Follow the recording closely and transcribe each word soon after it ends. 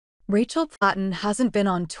Rachel Platten hasn't been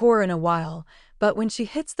on tour in a while, but when she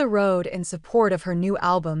hits the road in support of her new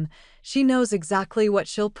album, she knows exactly what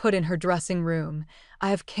she'll put in her dressing room.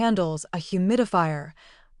 I have candles, a humidifier,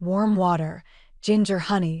 warm water, ginger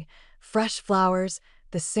honey, fresh flowers,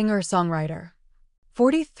 the singer-songwriter.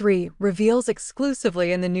 43 reveals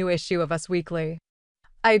exclusively in the new issue of Us Weekly.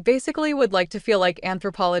 I basically would like to feel like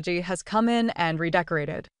Anthropology has come in and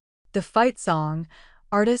redecorated. The fight song,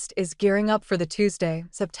 artist is gearing up for the Tuesday,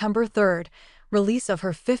 September 3rd, release of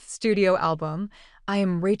her fifth studio album. I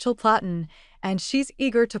am Rachel Platten, and she's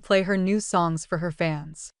eager to play her new songs for her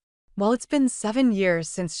fans. While it's been 7 years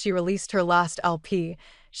since she released her last LP,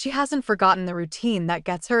 she hasn't forgotten the routine that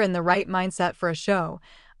gets her in the right mindset for a show.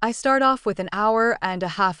 I start off with an hour and a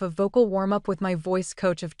half of vocal warm-up with my voice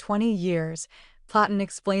coach of 20 years, Platten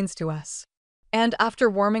explains to us. And after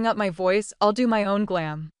warming up my voice, I'll do my own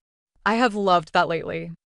glam. I have loved that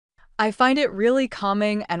lately. I find it really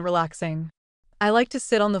calming and relaxing. I like to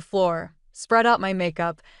sit on the floor, spread out my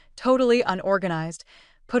makeup, totally unorganized,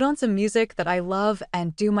 put on some music that I love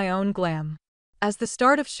and do my own glam. As the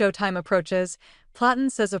start of showtime approaches, Platten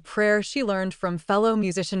says a prayer she learned from fellow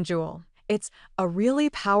musician Jewel. It's a really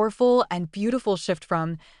powerful and beautiful shift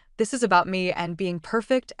from, "This is about me and being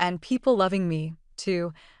perfect and people loving me,"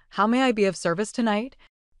 to, "How may I be of service tonight?"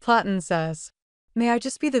 Platten says, "May I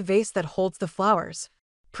just be the vase that holds the flowers.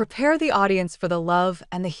 Prepare the audience for the love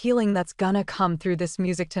and the healing that's gonna come through this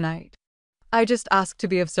music tonight. I just ask to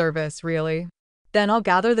be of service, really. Then I'll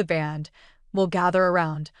gather the band. We'll gather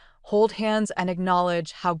around, hold hands and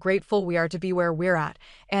acknowledge how grateful we are to be where we're at,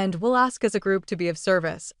 and we'll ask as a group to be of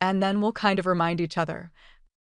service, and then we'll kind of remind each other.